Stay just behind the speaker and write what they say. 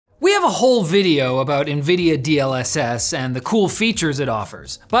have a whole video about NVIDIA DLSS and the cool features it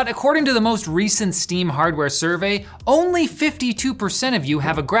offers, but according to the most recent Steam hardware survey, only 52% of you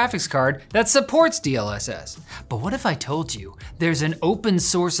have a graphics card that supports DLSS. But what if I told you there's an open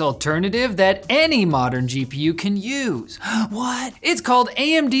source alternative that any modern GPU can use? What? It's called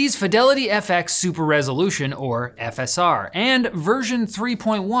AMD's FidelityFX Super Resolution, or FSR, and version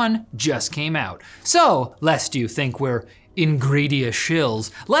 3.1 just came out. So, lest you think we're Ingredia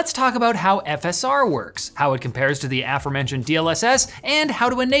shills, let's talk about how FSR works, how it compares to the aforementioned DLSS, and how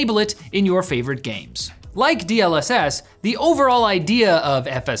to enable it in your favorite games. Like DLSS, the overall idea of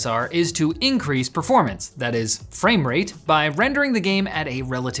FSR is to increase performance, that is, frame rate, by rendering the game at a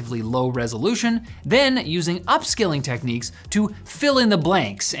relatively low resolution, then using upscaling techniques to fill in the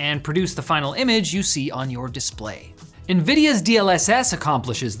blanks and produce the final image you see on your display. NVIDIA's DLSS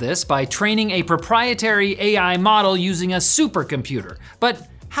accomplishes this by training a proprietary AI model using a supercomputer. But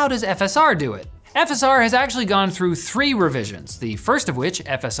how does FSR do it? FSR has actually gone through 3 revisions, the first of which,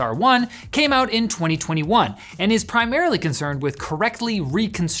 FSR 1, came out in 2021 and is primarily concerned with correctly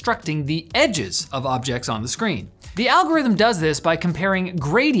reconstructing the edges of objects on the screen. The algorithm does this by comparing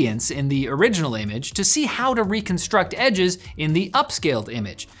gradients in the original image to see how to reconstruct edges in the upscaled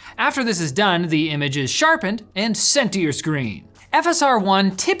image. After this is done, the image is sharpened and sent to your screen. FSR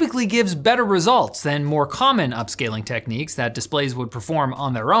 1 typically gives better results than more common upscaling techniques that displays would perform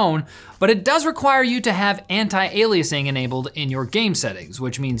on their own, but it does require you to have anti-aliasing enabled in your game settings,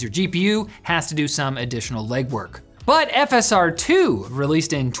 which means your GPU has to do some additional legwork. But FSR 2,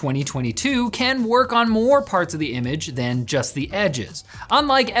 released in 2022, can work on more parts of the image than just the edges.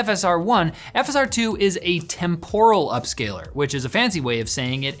 Unlike FSR 1, FSR 2 is a temporal upscaler, which is a fancy way of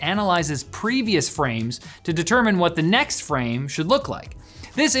saying it analyzes previous frames to determine what the next frame should look like.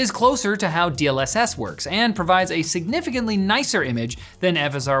 This is closer to how DLSS works and provides a significantly nicer image than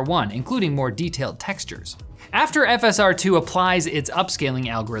FSR 1, including more detailed textures. After FSR 2 applies its upscaling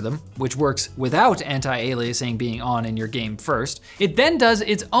algorithm, which works without anti-aliasing being on in your game first, it then does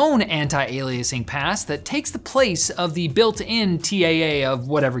its own anti-aliasing pass that takes the place of the built-in TAA of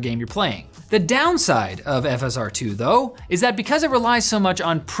whatever game you're playing. The downside of FSR 2, though, is that because it relies so much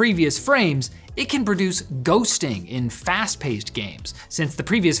on previous frames, it can produce ghosting in fast-paced games, since the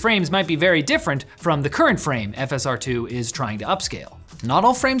previous frames might be very different from the current frame FSR 2 is trying to upscale. Not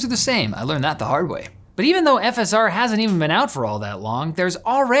all frames are the same, I learned that the hard way. But even though FSR hasn't even been out for all that long, there's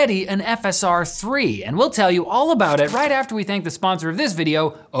already an FSR 3, and we'll tell you all about it right after we thank the sponsor of this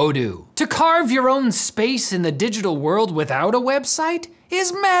video, Odoo. To carve your own space in the digital world without a website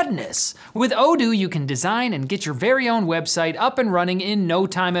is madness. With Odoo, you can design and get your very own website up and running in no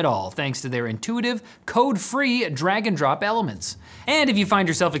time at all, thanks to their intuitive, code-free drag and drop elements. And if you find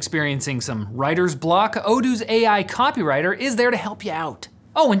yourself experiencing some writer's block, Odoo's AI copywriter is there to help you out.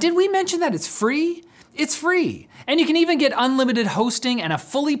 Oh, and did we mention that it's free? It's free, and you can even get unlimited hosting and a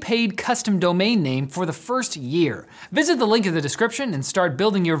fully paid custom domain name for the first year. Visit the link in the description and start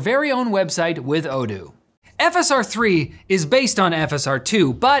building your very own website with Odoo. FSR 3 is based on FSR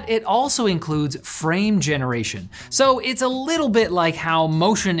 2, but it also includes frame generation. So it's a little bit like how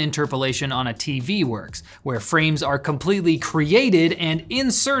motion interpolation on a TV works, where frames are completely created and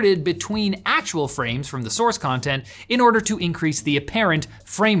inserted between actual frames from the source content in order to increase the apparent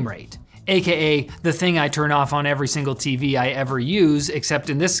frame rate. AKA the thing I turn off on every single TV I ever use, except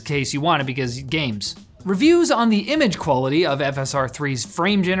in this case you want it because games. Reviews on the image quality of FSR 3's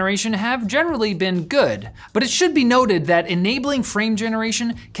frame generation have generally been good, but it should be noted that enabling frame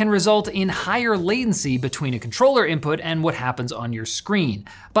generation can result in higher latency between a controller input and what happens on your screen.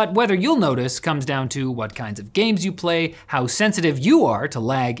 But whether you'll notice comes down to what kinds of games you play, how sensitive you are to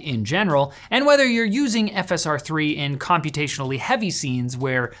lag in general, and whether you're using FSR 3 in computationally heavy scenes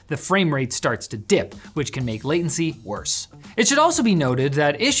where the frame rate starts to dip, which can make latency worse. It should also be noted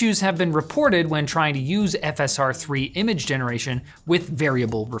that issues have been reported when trying to use FSR 3 image generation with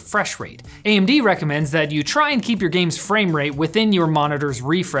variable refresh rate. AMD recommends that you try and keep your game's frame rate within your monitor's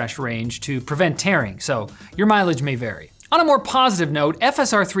refresh range to prevent tearing, so your mileage may vary. On a more positive note,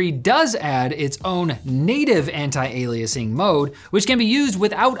 FSR 3 does add its own native anti-aliasing mode, which can be used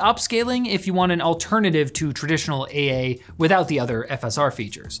without upscaling if you want an alternative to traditional AA without the other FSR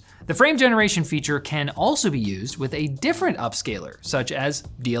features. The frame generation feature can also be used with a different upscaler, such as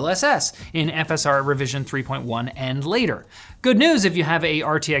DLSS in FSR revision 3.1 and later. Good news if you have a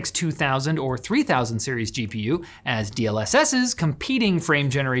RTX 2000 or 3000 series GPU, as DLSS's competing frame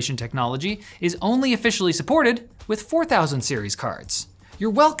generation technology is only officially supported with 4000 series cards. You're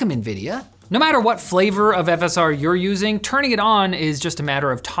welcome, NVIDIA. No matter what flavor of FSR you're using, turning it on is just a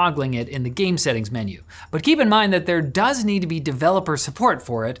matter of toggling it in the game settings menu. But keep in mind that there does need to be developer support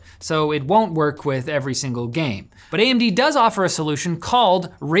for it, so it won't work with every single game. But AMD does offer a solution called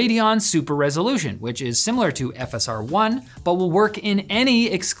Radeon Super Resolution, which is similar to FSR 1, but will work in any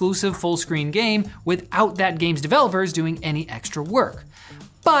exclusive full screen game without that game's developers doing any extra work.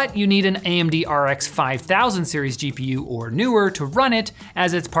 But you need an AMD RX 5000 series GPU or newer to run it,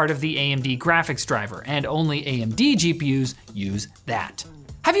 as it's part of the AMD graphics driver, and only AMD GPUs use that.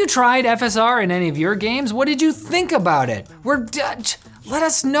 Have you tried FSR in any of your games? What did you think about it? Let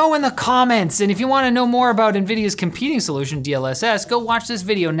us know in the comments, and if you want to know more about NVIDIA's competing solution, DLSS, go watch this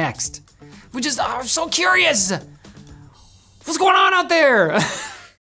video next. We just are so curious. What's going on out there?